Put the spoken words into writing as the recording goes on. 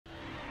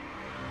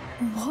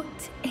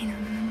What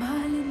in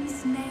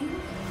Merlin's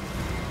name?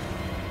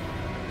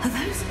 Are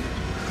those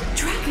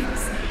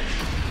dragons?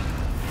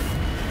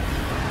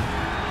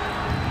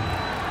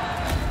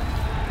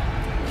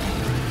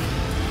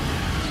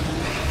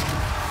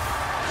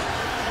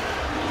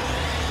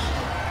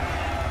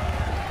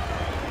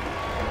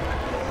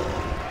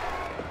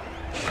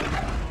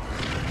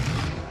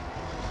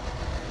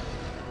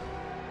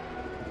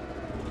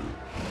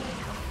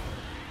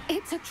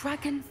 It's a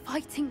dragon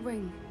fighting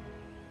ring.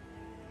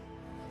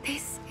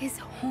 This is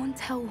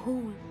Horntail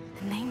Hall.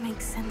 The name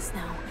makes sense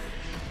now.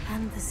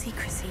 And the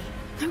secrecy.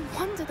 No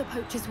wonder the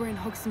poachers were in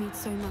Hogsmeade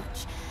so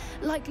much.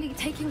 Likely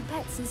taking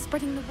bets and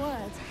spreading the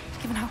word.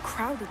 Given how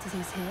crowded it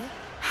is here,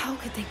 how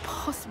could they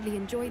possibly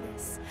enjoy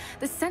this?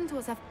 The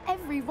centaurs have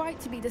every right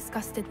to be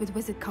disgusted with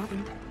wizard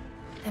kind.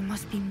 There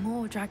must be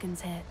more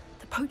dragons here.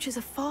 The poachers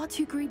are far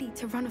too greedy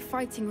to run a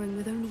fighting ring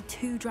with only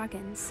 2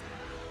 dragons.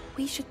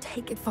 We should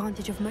take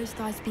advantage of most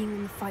eyes being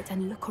in the fight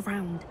and look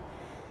around.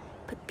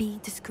 But be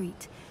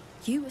discreet.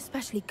 You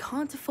especially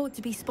can't afford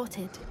to be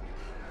spotted.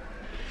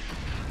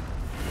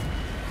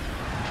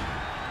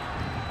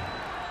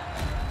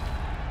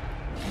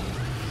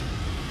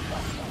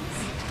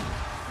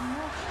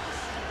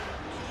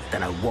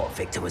 Don't know what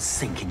Victor was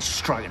thinking,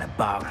 striking a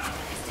bow.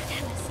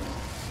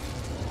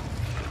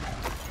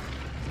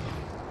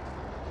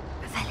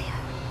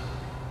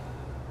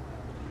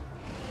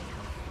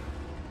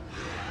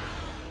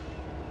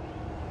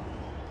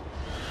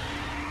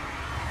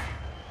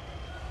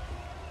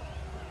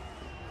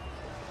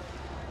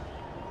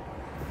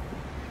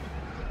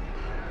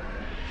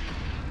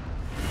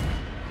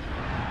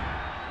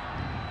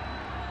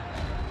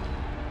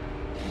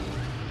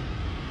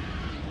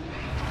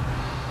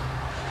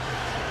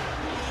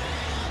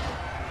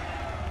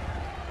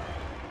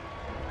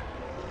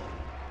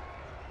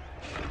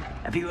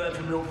 Have you heard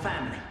from your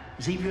family?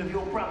 Has either of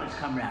your brothers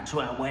come round to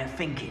our way of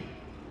thinking?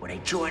 Will they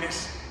join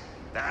us?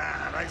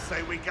 Nah, they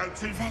say we go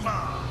too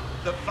far.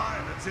 The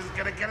violence isn't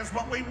going to get us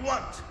what we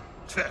want.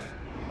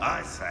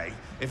 I say,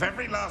 if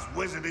every last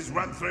wizard is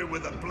run through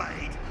with a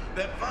blade,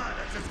 then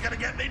violence is going to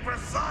get me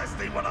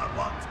precisely what I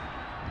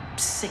want.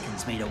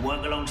 Sickens me to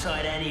work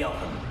alongside any of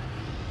them.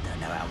 Don't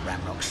know how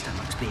Ramrock's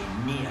stomach's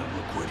being near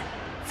Rookwood.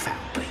 Foul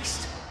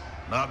beast.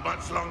 Not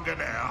much longer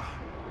now.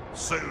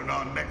 Soon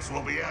our necks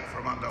will be out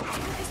from under.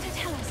 What does that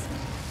tell us?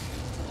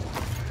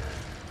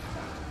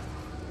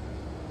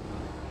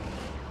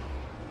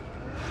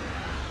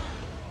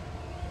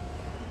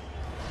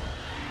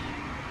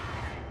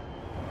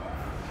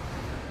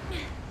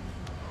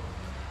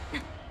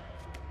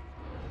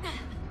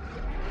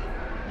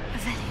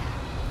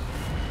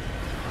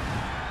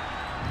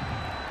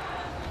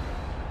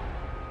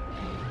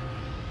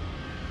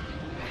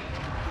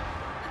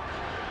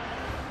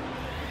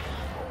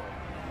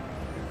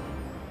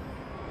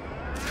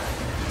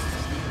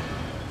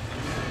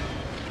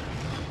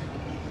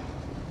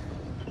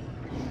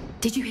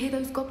 Did you hear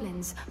those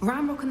goblins?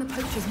 Ramrock and the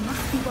poachers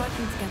must be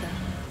working together.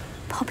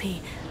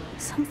 Poppy,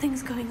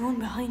 something's going on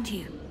behind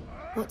you.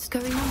 What's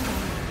going on there?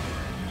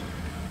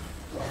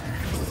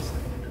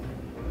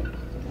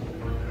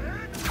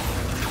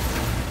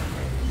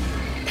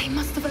 They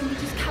must have only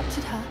just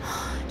captured her.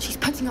 She's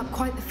putting up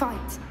quite the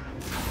fight.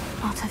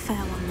 Not a fair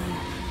one,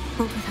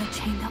 though. Not with her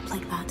chained up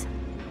like that.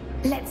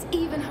 Let's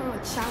even her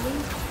odds, shall we?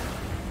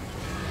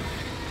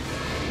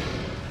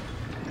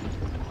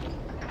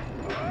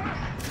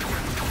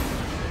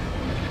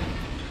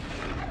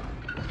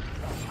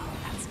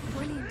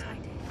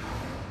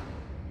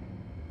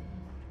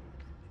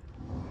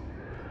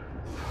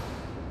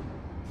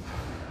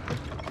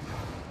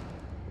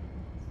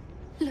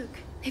 Look,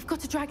 they've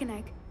got a dragon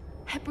egg.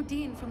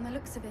 Hebridean from the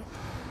looks of it.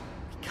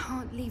 We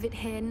can't leave it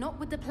here, not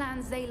with the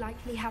plans they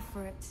likely have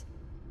for it.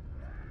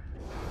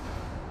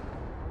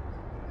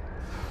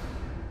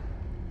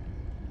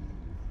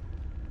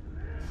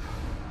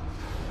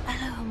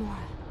 Hello, Amora.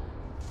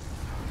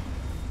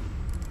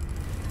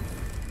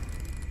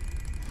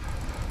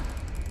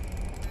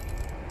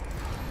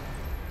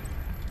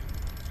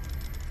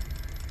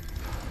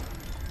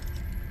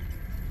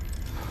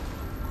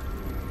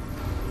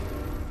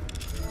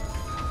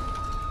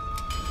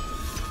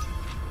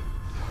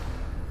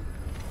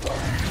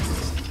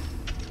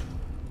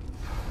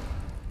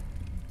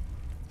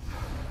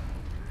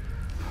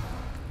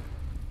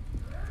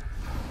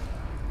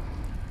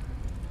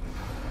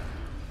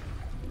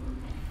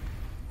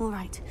 All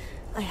right,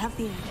 I have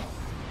the egg.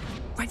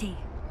 Ready.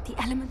 The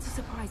elements of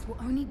surprise will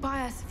only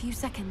buy us a few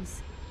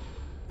seconds.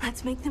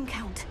 Let's make them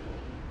count.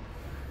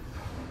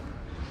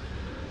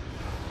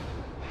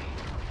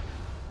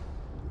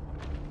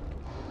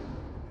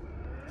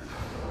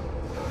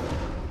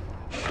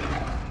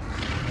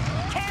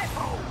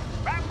 Careful!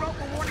 Ramrock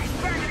will want his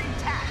dragon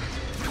intact!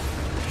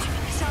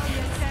 Show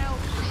yourself!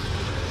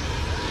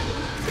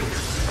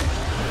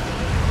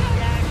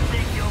 Don't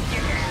think you'll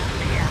get out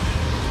of here!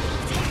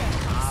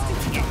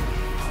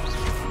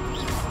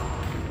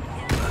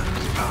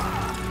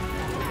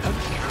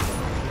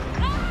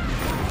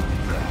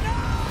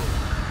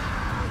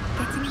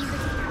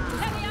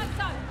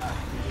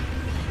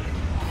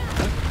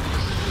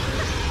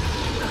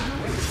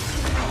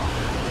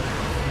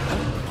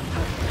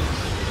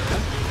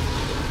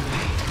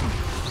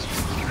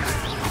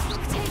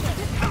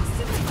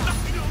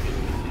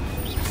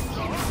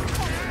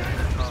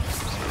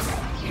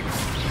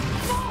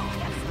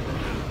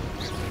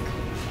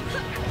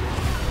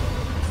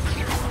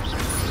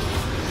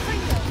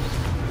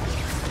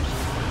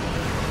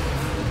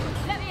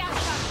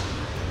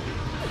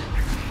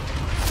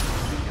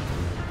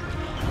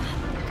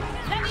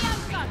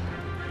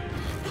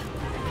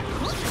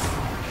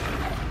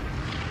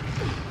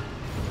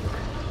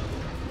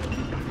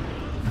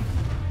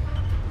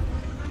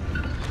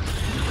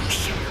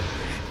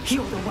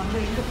 You're the one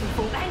we're looking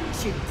for, and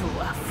you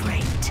brought a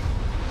friend.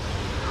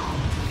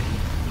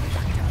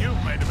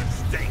 You've made a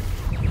mistake.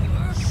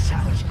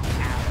 Such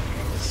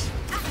arrogance.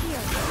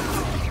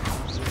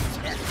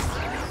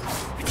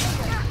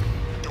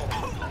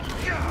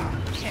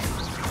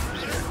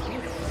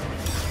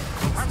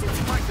 Have to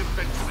fight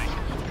eventually.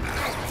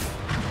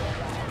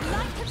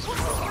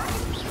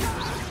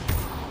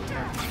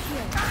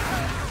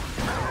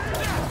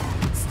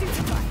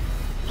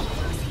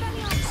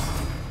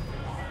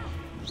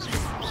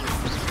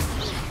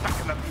 Back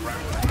in the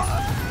front.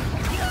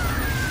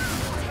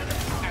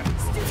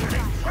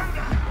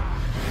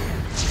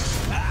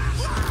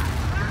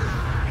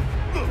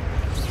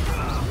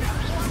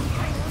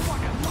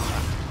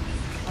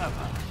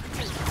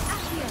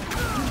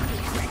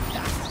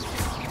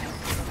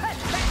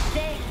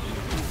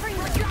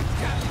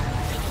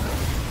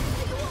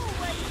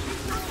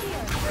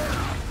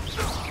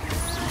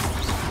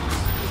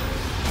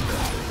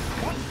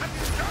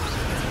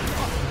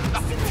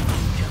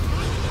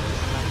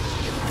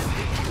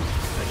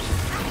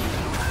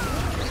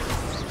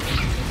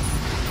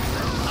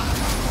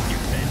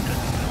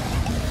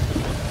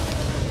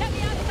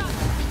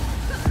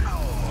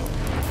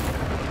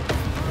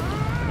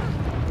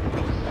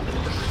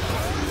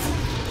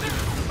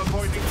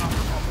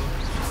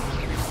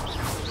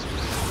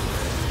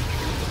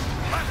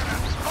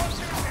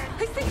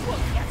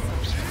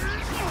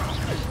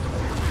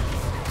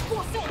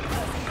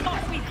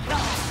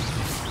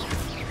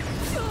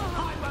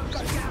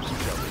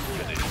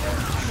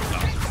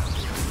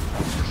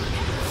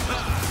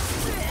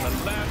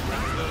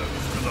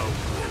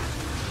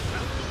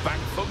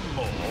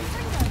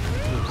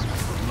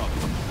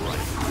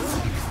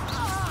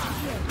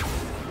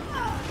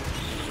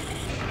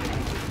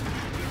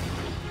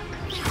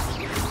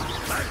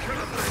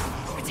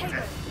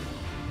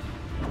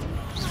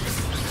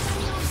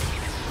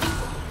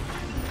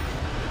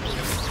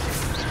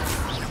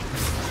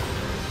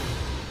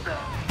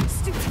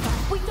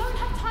 We don't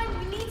have time.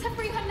 We need to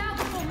free her now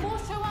before more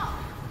show up.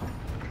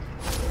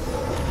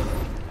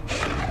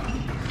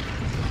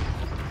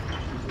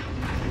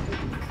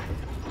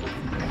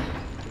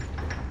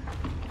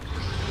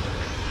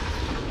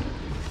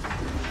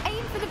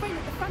 Aim for the ring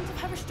at the front of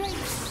her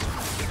restraints.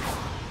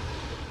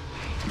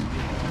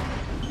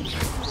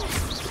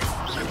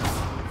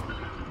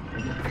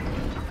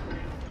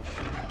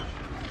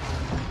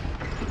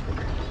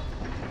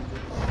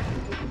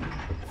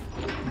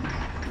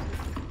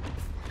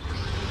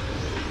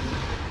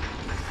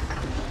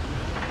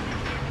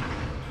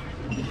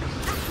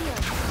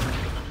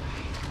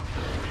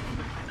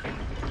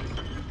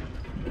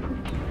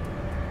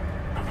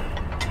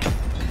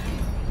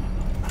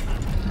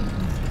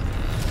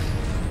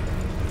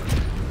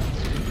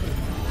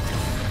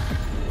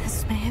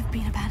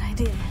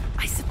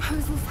 I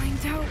suppose we'll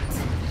find out.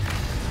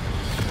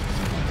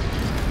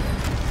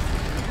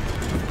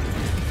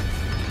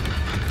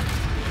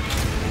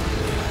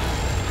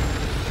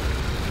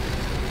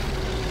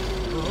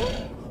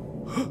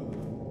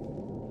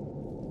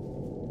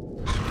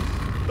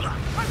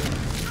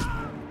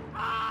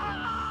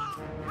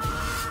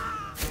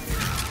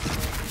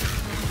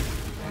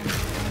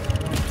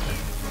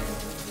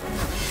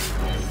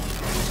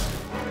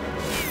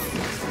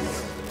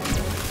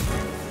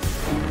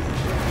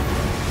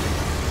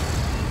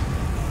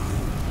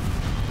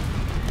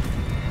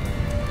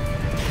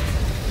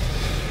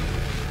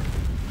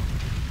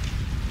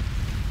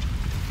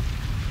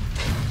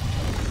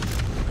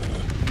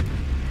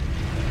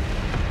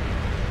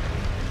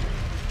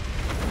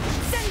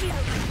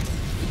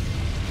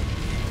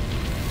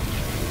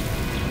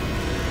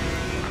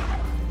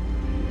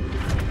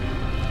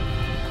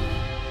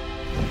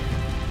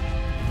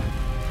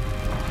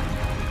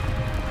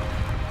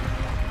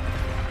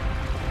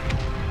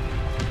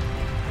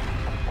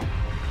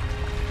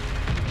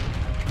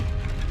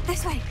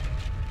 This way.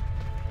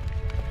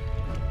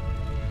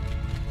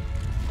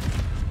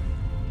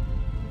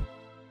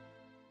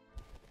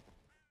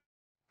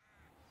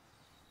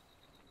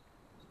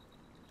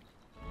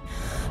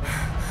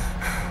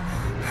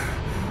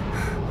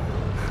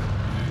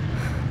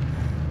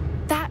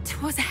 That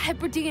was a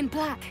Hebridean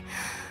black.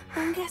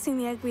 I'm guessing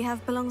the egg we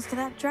have belongs to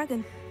that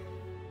dragon.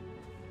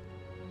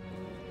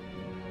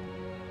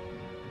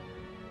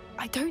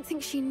 I don't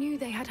think she knew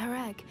they had her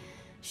egg.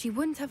 She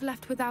wouldn't have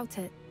left without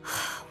it.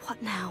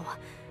 What now?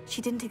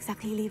 She didn't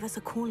exactly leave us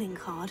a calling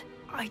card.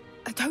 I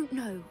don't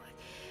know.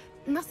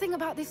 Nothing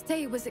about this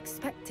day was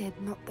expected.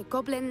 Not the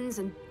goblins,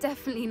 and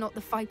definitely not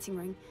the fighting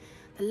ring.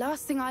 The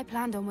last thing I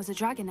planned on was a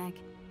dragon egg.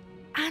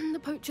 And the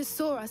poachers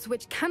saw us,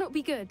 which cannot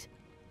be good.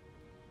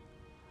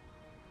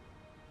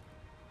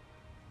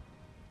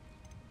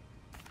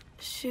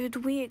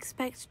 Should we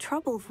expect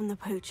trouble from the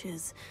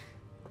poachers,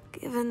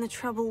 given the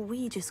trouble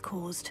we just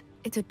caused?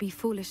 It would be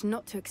foolish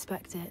not to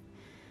expect it.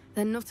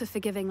 They're not a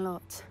forgiving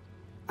lot.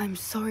 I'm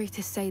sorry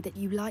to say that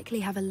you likely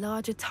have a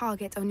larger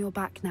target on your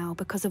back now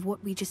because of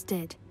what we just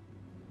did.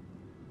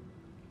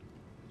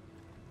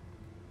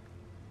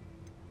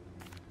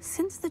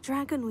 Since the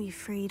dragon we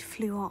freed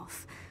flew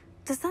off,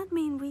 Does that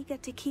mean we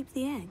get to keep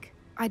the egg?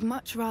 I'd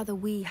much rather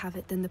we have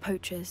it than the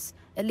poachers,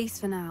 at least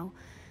for now.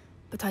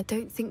 But I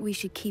don't think we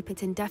should keep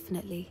it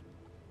indefinitely.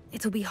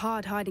 It'll be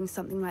hard hiding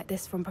something like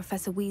this from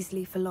Professor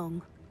Weasley for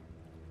long.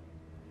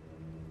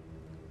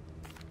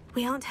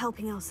 We aren't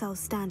helping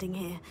ourselves standing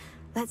here.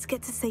 Let's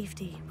get to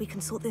safety. We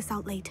can sort this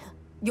out later.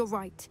 You're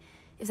right.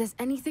 If there's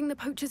anything the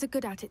poachers are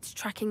good at, it's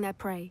tracking their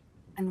prey.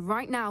 And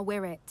right now,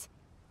 we're it.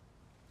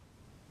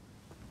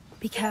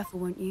 Be careful,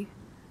 won't you?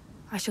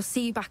 I shall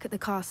see you back at the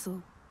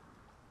castle.